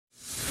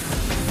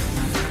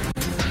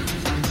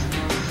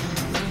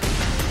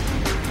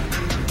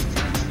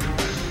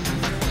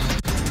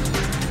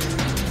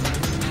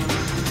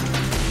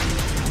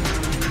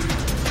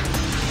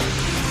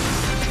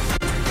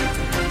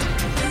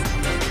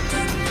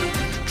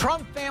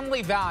Trump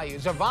family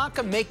values.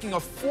 Ivanka making a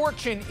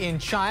fortune in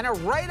China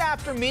right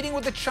after meeting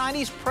with the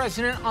Chinese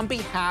president on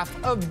behalf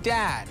of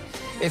Dad.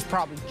 It's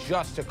probably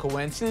just a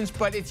coincidence,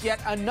 but it's yet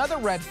another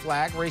red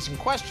flag raising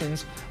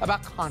questions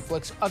about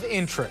conflicts of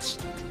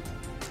interest.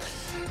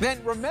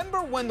 Then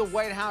remember when the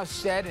White House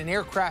said an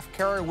aircraft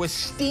carrier was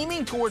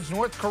steaming towards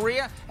North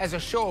Korea as a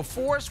show of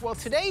force? Well,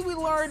 today we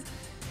learned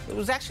it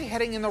was actually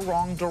heading in the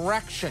wrong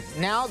direction.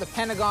 Now the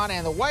Pentagon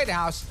and the White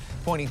House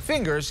pointing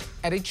fingers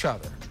at each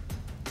other.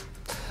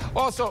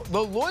 Also, the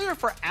lawyer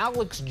for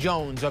Alex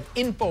Jones of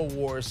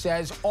InfoWars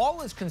says all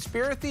his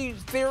conspiracy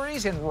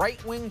theories and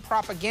right-wing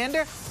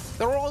propaganda,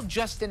 they're all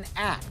just an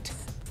act.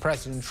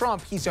 President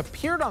Trump, he's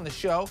appeared on the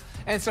show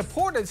and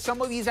supported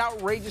some of these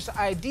outrageous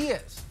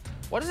ideas.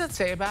 What does it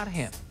say about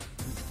him?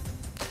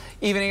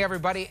 Evening,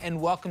 everybody, and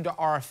welcome to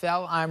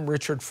RFL. I'm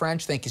Richard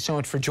French. Thank you so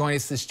much for joining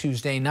us this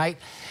Tuesday night.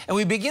 And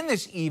we begin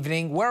this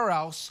evening, where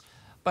else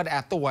but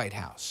at the White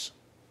House.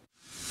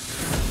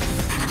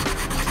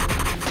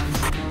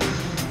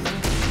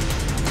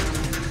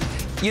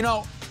 You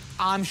know,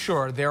 I'm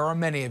sure there are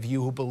many of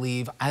you who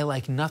believe I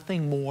like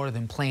nothing more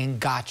than playing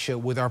gotcha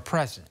with our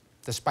president.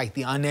 Despite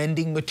the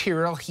unending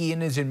material he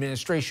and his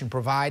administration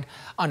provide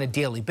on a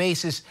daily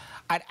basis,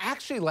 I'd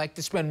actually like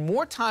to spend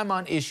more time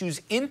on issues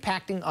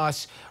impacting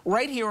us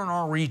right here in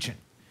our region.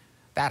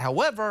 That,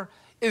 however,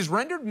 is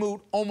rendered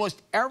moot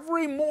almost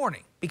every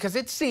morning because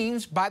it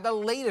seems by the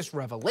latest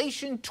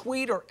revelation,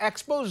 tweet, or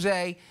expose,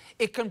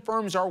 it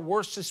confirms our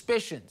worst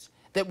suspicions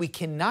that we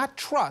cannot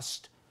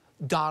trust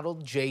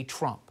Donald J.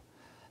 Trump.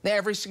 Now,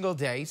 every single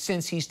day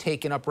since he's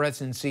taken up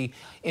residency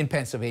in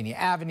Pennsylvania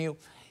Avenue,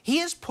 he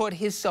has put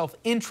his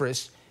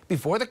self-interest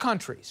before the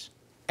country's.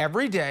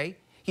 Every day,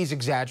 he's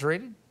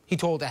exaggerated, he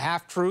told a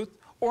half-truth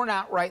or an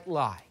outright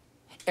lie.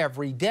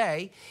 Every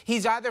day,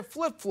 he's either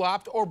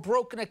flip-flopped or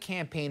broken a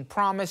campaign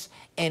promise,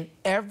 and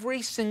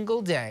every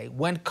single day,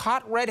 when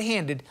caught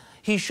red-handed,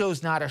 he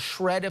shows not a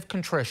shred of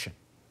contrition.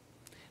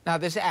 Now,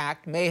 this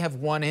act may have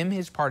won him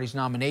his party's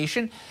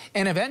nomination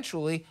and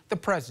eventually the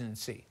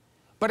presidency.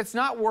 But it's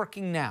not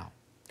working now.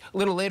 A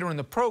little later in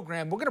the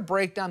program, we're going to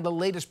break down the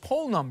latest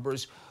poll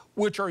numbers,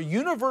 which are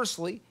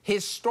universally,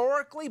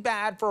 historically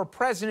bad for a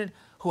president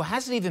who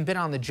hasn't even been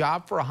on the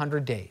job for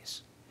 100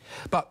 days.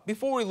 But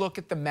before we look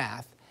at the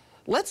math,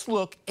 let's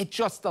look at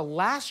just the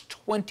last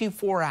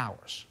 24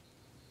 hours.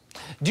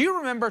 Do you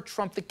remember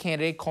Trump, the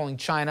candidate, calling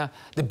China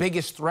the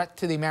biggest threat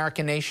to the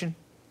American nation?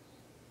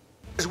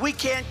 We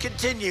can't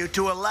continue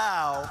to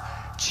allow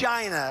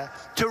China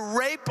to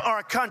rape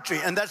our country,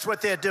 and that's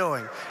what they're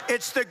doing.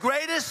 It's the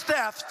greatest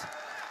theft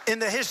in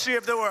the history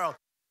of the world.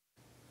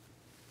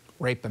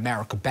 Rape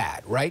America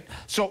bad, right?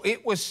 So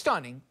it was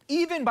stunning,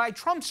 even by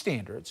Trump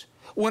standards,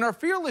 when our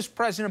fearless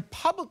president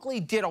publicly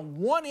did a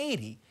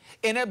 180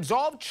 and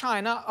absolved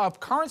China of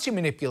currency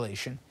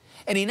manipulation,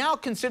 and he now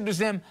considers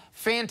them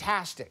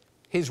fantastic.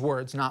 His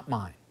words, not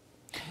mine.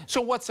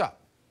 So what's up?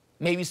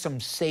 Maybe some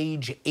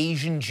sage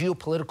Asian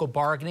geopolitical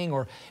bargaining,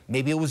 or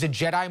maybe it was a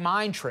Jedi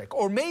mind trick,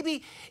 or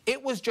maybe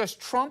it was just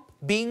Trump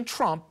being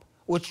Trump,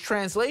 which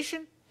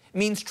translation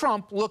means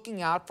Trump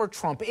looking out for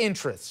Trump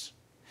interests.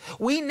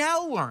 We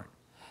now learn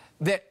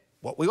that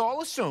what we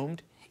all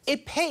assumed,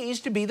 it pays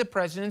to be the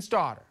president's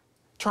daughter.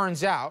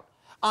 Turns out,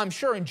 I'm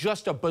sure in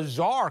just a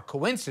bizarre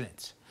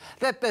coincidence,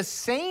 that the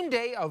same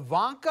day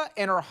Ivanka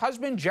and her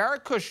husband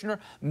Jared Kushner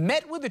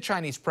met with the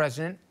Chinese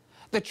president,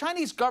 the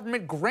Chinese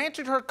government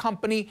granted her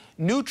company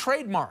new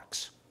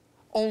trademarks,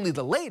 only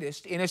the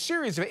latest in a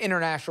series of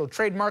international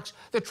trademarks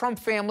the Trump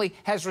family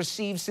has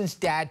received since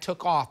Dad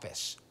took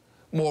office.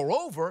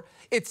 Moreover,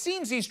 it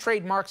seems these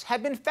trademarks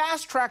have been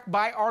fast-tracked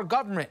by our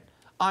government.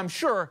 I'm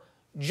sure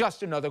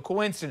just another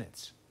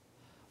coincidence.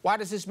 Why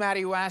does this matter,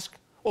 you ask?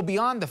 Well,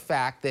 beyond the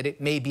fact that it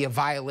may be a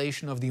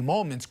violation of the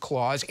Emoluments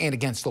Clause and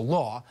against the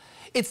law,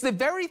 it's the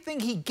very thing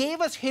he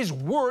gave us his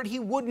word he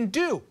wouldn't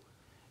do.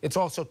 It's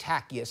also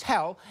tacky as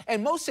hell,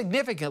 and most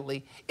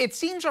significantly, it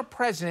seems our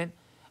president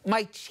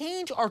might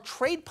change our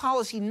trade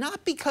policy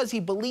not because he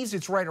believes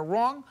it's right or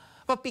wrong,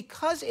 but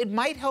because it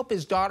might help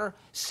his daughter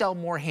sell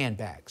more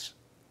handbags.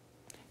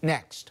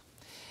 Next,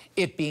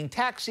 it being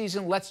tax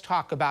season, let's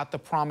talk about the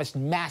promised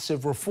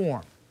massive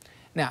reform.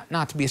 Now,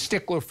 not to be a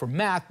stickler for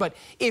math, but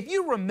if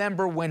you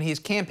remember when his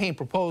campaign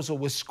proposal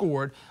was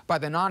scored by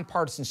the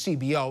nonpartisan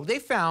CBO, they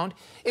found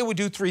it would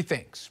do three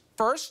things.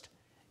 First,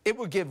 it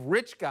would give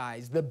rich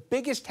guys the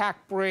biggest tax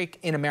break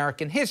in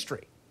American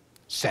history.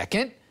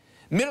 Second,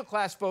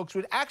 middle-class folks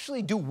would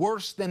actually do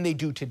worse than they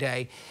do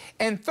today.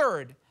 And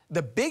third,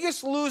 the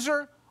biggest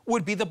loser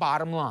would be the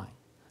bottom line.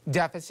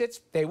 Deficits,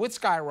 they would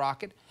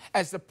skyrocket.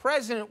 As the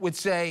president would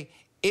say,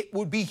 it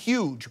would be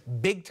huge,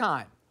 big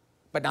time,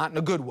 but not in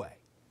a good way.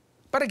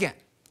 But again,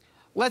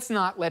 let's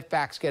not let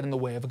facts get in the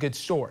way of a good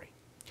story.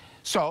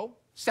 So,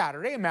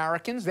 Saturday,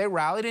 Americans, they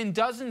rallied in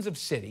dozens of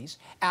cities,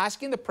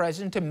 asking the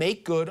president to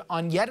make good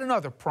on yet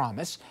another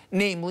promise,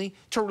 namely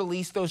to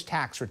release those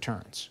tax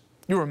returns.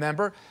 You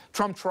remember,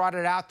 Trump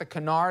trotted out the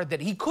canard that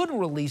he couldn't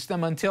release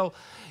them until,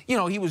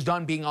 he was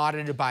done being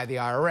audited by the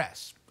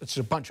IRS. It's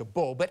a bunch of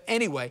bull. But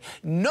anyway,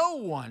 no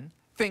one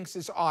thinks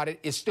this audit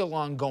is still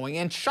ongoing.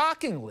 And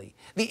shockingly,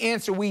 the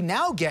answer we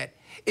now get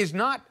is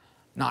not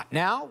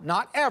now,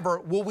 not ever,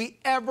 will we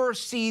ever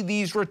see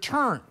these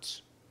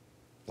returns.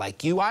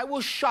 Like you, I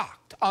was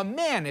shocked. A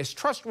man as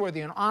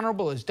trustworthy and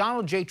honorable as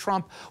Donald J.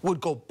 Trump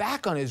would go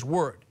back on his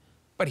word.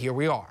 But here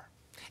we are.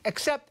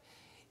 Except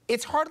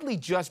it's hardly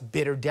just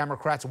bitter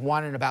Democrats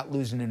whining about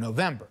losing in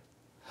November.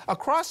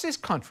 Across this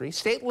country,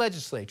 state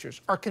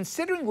legislatures are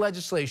considering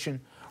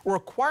legislation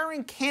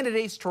requiring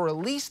candidates to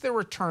release their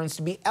returns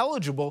to be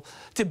eligible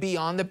to be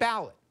on the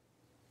ballot.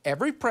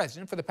 Every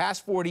president for the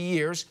past 40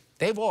 years,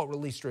 they've all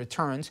released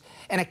returns,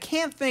 and I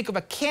can't think of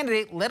a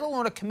candidate, let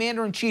alone a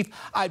commander-in-chief,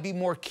 I'd be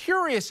more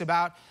curious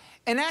about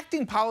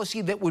enacting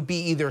policy that would be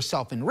either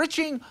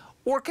self-enriching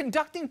or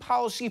conducting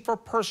policy for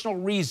personal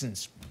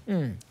reasons.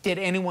 Did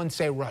anyone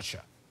say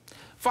Russia?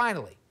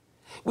 Finally,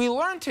 we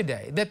learned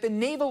today that the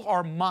naval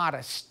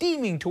armada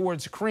steaming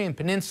towards the Korean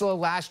Peninsula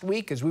last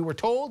week, as we were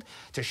told,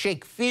 to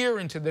shake fear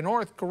into the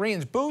North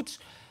Koreans' boots,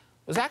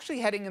 was actually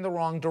heading in the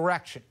wrong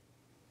direction,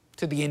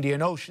 to the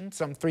Indian Ocean,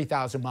 some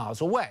 3,000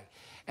 miles away.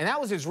 And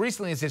that was as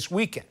recently as this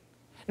weekend.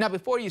 Now,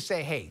 before you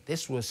say, hey,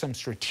 this was some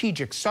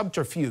strategic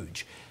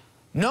subterfuge,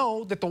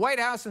 know that the White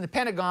House and the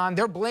Pentagon,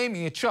 they're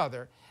blaming each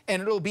other, and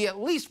it'll be at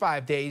least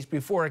 5 days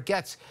before it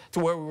gets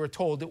to where we were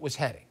told it was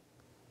heading.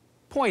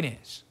 Point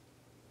is,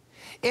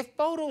 if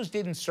photos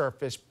didn't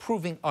surface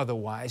proving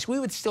otherwise, we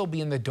would still be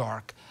in the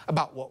dark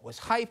about what was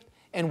hype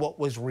and what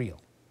was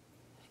real.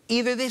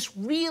 Either this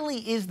really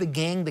is the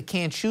gang that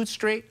can't shoot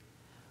straight,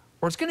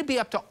 or it's going to be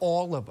up to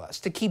all of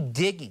us to keep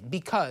digging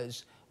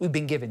because we've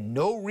been given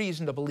no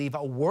reason to believe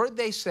a word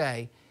they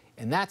say,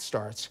 and that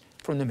starts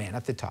from the man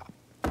at the top.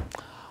 All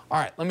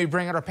right, let me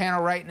bring out our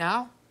panel right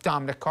now.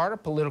 Dominic Carter,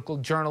 political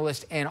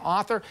journalist and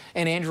author,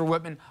 and Andrew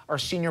Whitman, our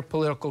senior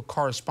political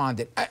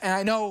correspondent. And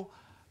I know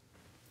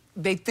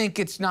they think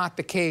it's not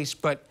the case,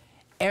 but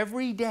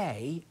every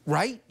day,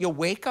 right, you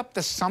wake up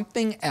to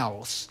something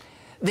else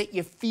that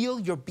you feel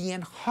you're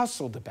being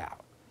hustled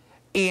about.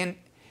 And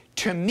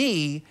to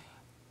me,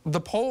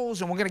 the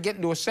polls, and we're going to get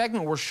into a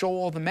segment where we'll show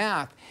all the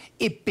math,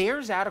 it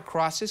bears out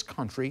across this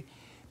country.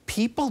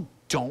 People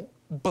don't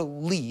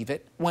believe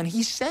it when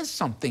he says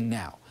something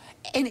now.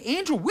 And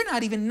Andrew, we're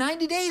not even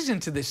 90 days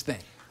into this thing.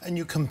 And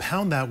you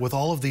compound that with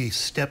all of the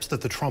steps that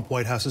the Trump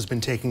White House has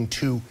been taking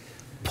to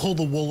pull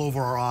the wool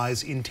over our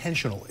eyes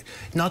intentionally,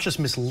 not just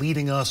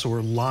misleading us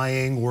or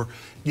lying or,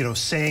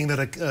 saying that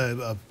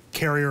a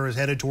carrier is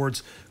headed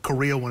towards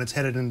Korea when it's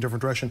headed in a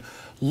different direction.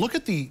 Look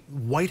at the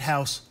White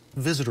House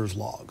visitors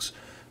logs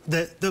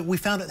that we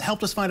found, that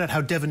helped us find out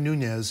how Devin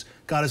Nunes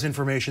got his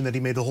information, that he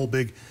made the whole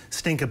big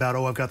stink about,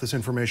 oh, I've got this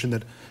information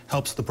that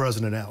helps the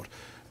president out.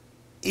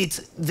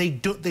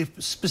 They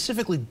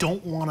specifically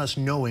don't want us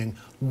knowing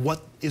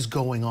what is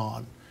going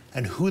on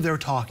and who they're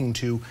talking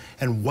to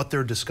and what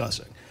they're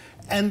discussing.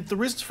 And the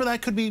reasons for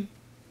that could be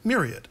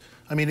myriad.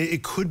 I mean,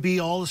 it could be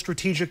all the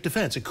strategic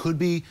defense. It could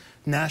be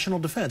national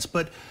defense.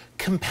 But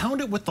compound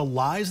it with the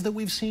lies that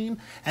we've seen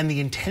and the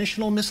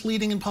intentional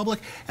misleading in public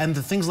and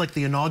the things like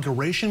the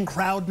inauguration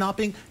crowd not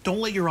being, don't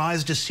let your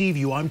eyes deceive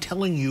you. I'm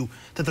telling you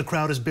that the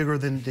crowd is bigger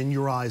than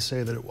your eyes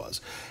say that it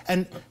was.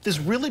 And this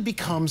really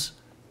becomes,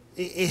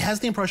 it has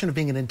the impression of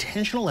being an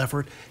intentional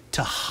effort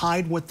to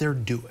hide what they're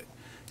doing.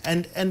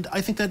 And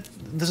I think that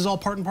this is all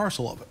part and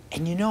parcel of it.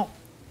 And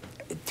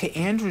to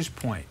Andrew's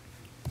point,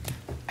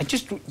 I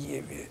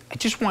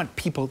just want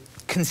people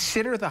to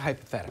consider the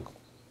hypothetical.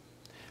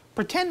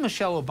 Pretend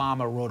Michelle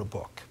Obama wrote a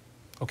book,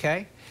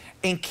 okay?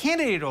 And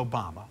candidate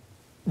Obama,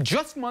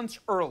 just months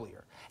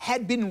earlier,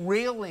 had been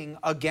railing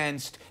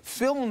against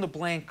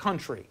fill-in-the-blank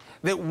country,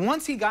 that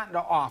once he got into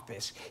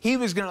office, he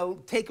was going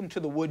to take him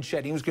to the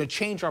woodshed. He was going to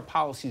change our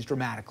policies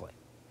dramatically.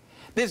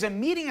 There's a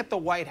meeting at the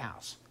White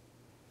House.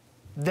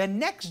 The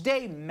next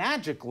day,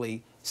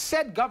 magically,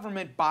 said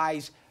government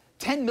buys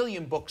 10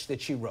 million books that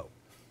she wrote.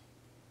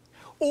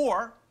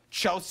 Or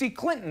Chelsea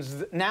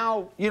Clinton's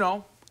now,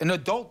 an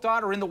adult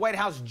daughter in the White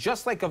House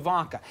just like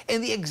Ivanka.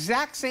 And the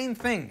exact same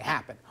thing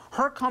happened.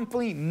 Her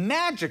company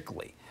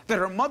magically, that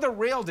her mother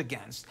railed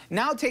against,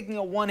 now taking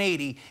a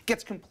 180,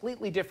 gets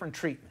completely different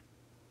treatment.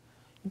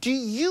 Do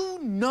you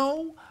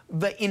know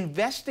the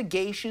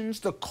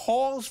investigations, the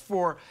calls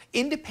for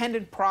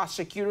independent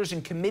prosecutors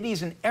and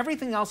committees and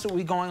everything else that will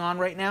be going on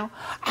right now?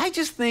 I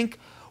just think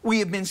we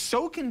have been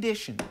so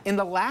conditioned in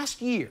the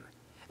last year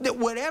that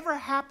whatever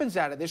happens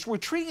out of this, we're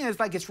treating it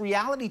like it's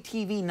reality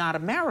TV, not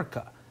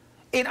America.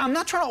 And I'm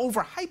not trying to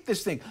overhype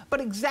this thing,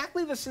 but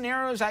exactly the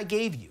scenarios I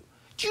gave you.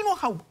 Do you know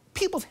how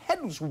people's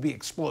heads will be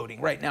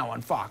exploding right now on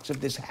Fox if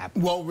this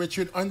happens? Well,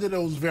 Richard, under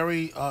those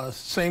very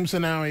same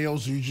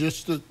scenarios you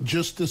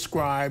just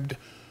described,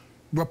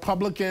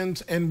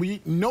 Republicans, and we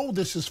know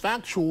this is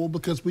factual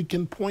because we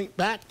can point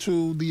back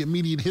to the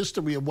immediate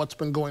history of what's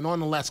been going on in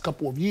the last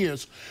couple of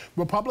years.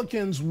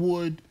 Republicans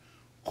would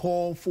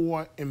call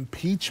for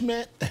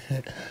impeachment.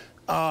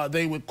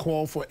 They would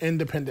call for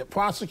independent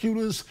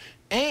prosecutors.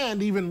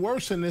 And even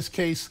worse in this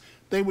case,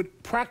 they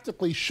would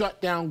practically shut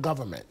down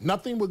government.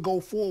 Nothing would go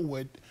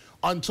forward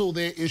until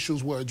their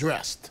issues were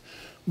addressed.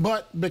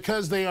 But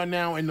because they are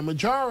now in the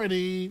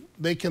majority,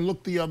 they can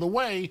look the other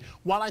way,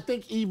 while I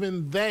think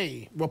even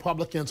they,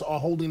 Republicans, are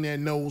holding their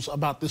nose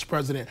about this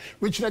president.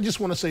 Richard, I just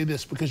want to say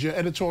this because your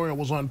editorial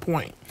was on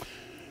point.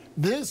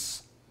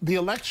 The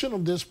election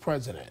of this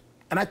president,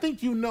 and I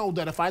think you know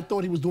that if I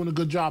thought he was doing a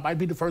good job, I'd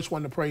be the first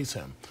one to praise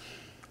him.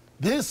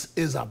 This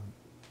is an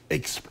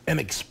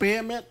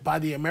experiment by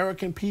the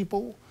American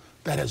people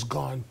that has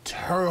gone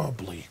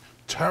terribly,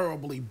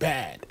 terribly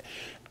bad.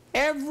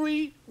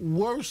 Every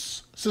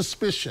worse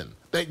suspicion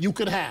that you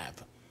could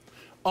have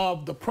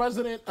of the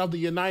President of the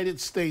United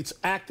States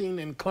acting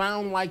in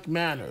clown-like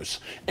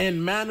manners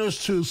and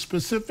manners to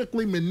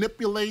specifically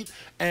manipulate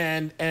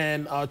and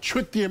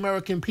trick the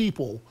American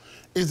people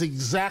is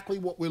exactly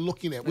what we're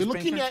looking at. We're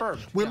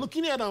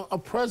looking at a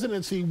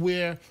presidency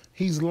where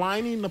he's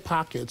lining the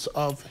pockets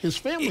of his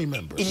family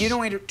members. And you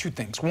know, Andrew, two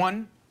things.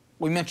 One,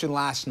 we mentioned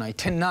last night.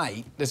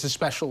 Tonight, there's a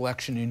special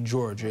election in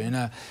Georgia,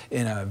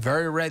 in a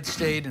very red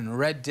state, in a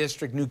red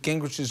district, Newt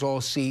Gingrich's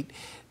old seat.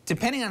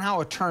 Depending on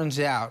how it turns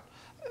out,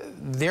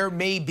 there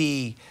may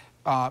be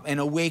an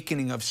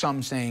awakening of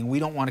some saying, we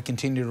don't want to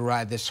continue to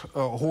ride this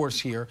horse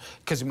here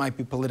because it might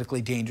be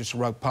politically dangerous to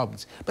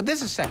Republicans. But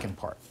there's a second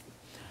part.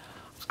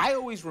 I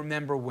always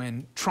remember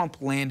when Trump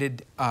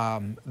landed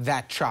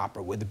that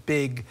chopper with a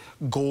big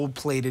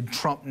gold-plated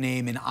Trump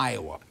name in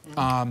Iowa.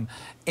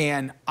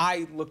 And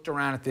I looked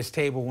around at this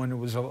table when it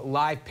was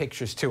live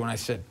pictures, too, and I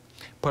said,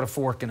 put a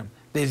fork in him.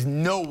 There's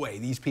no way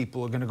these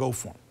people are going to go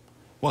for him.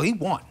 Well, he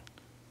won.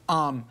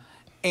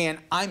 And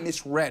I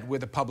misread where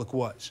the public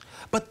was.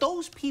 But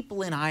those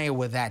people in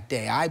Iowa that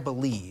day, I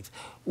believe,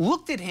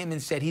 looked at him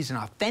and said, he's an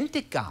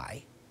authentic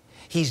guy.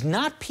 He's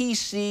not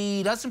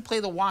PC, doesn't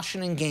play the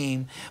Washington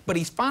game, but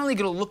he's finally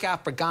going to look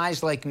out for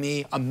guys like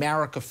me,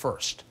 America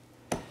first.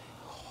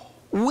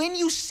 When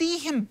you see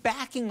him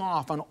backing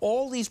off on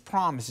all these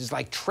promises,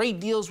 like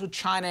trade deals with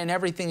China and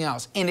everything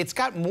else, and it's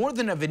got more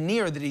than a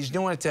veneer that he's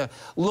doing it to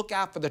look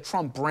out for the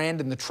Trump brand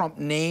and the Trump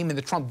name and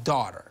the Trump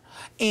daughter,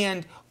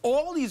 and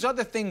all these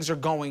other things are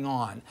going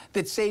on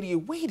that say to you,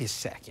 wait a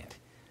second,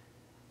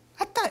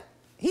 I thought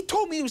he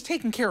told me he was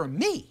taking care of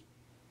me.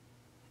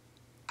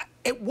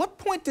 At what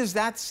point does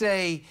that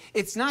say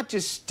it's not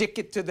just stick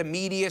it to the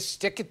media,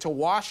 stick it to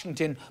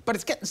Washington, but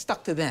it's getting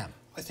stuck to them?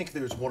 I think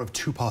there's one of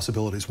two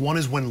possibilities. One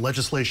is when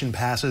legislation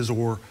passes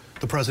or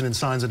the president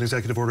signs an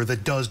executive order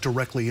that does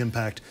directly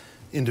impact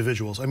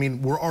individuals. I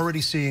mean, we're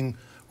already seeing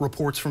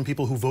reports from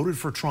people who voted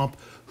for Trump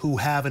who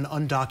have an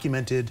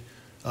undocumented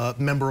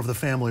member of the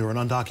family or an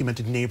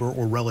undocumented neighbor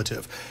or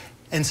relative,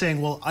 and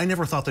saying, well, I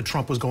never thought that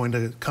Trump was going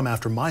to come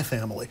after my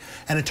family.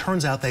 And it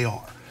turns out they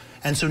are.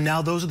 And so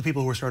now those are the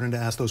people who are starting to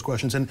ask those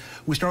questions. And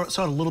we saw it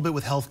a little bit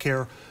with health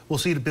care. We'll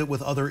see it a bit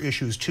with other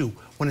issues, too,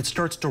 when it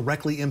starts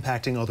directly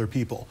impacting other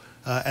people.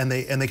 And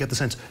they get the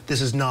sense,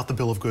 this is not the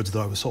bill of goods that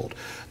I was sold.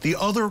 The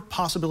other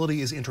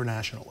possibility is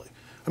internationally.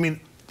 I mean,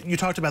 you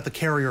talked about the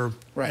carrier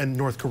and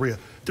North Korea.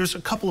 There's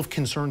a couple of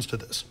concerns to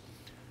this.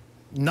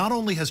 Not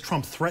only has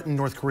Trump threatened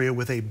North Korea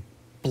with a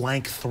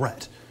blank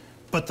threat,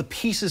 but the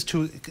pieces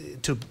to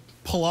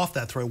pull off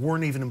that threat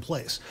weren't even in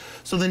place.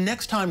 So the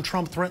next time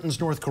Trump threatens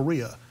North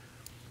Korea,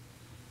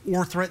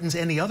 or threatens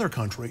any other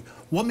country,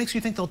 what makes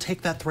you think they'll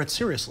take that threat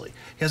seriously?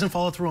 He hasn't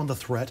followed through on the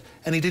threat,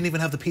 and he didn't even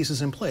have the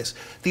pieces in place.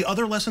 The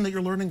other lesson that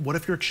you're learning, what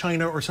if you're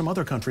China or some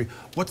other country?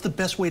 What's the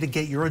best way to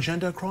get your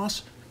agenda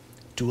across?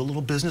 Do a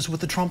little business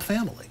with the Trump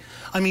family.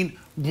 I mean,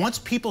 once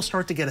people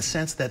start to get a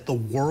sense that the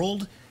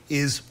world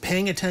is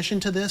paying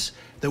attention to this,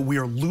 that we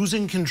are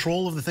losing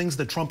control of the things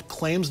that Trump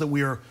claims that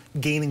we are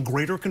gaining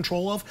greater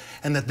control of,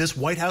 and that this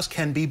White House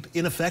can be,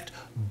 in effect,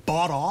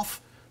 bought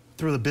off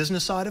through the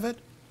business side of it,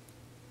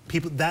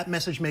 that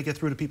message may get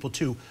through to people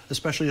too,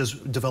 especially as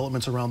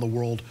developments around the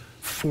world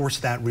force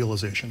that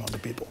realization on the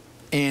people.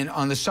 And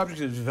on the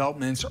subject of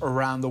developments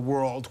around the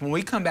world, when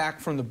we come back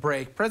from the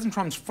break, President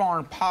Trump's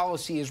foreign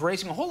policy is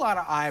raising a whole lot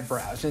of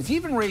eyebrows, and it's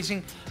even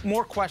raising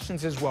more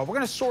questions as well. We're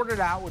going to sort it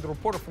out with a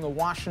reporter from the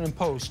Washington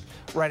Post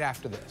right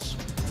after this.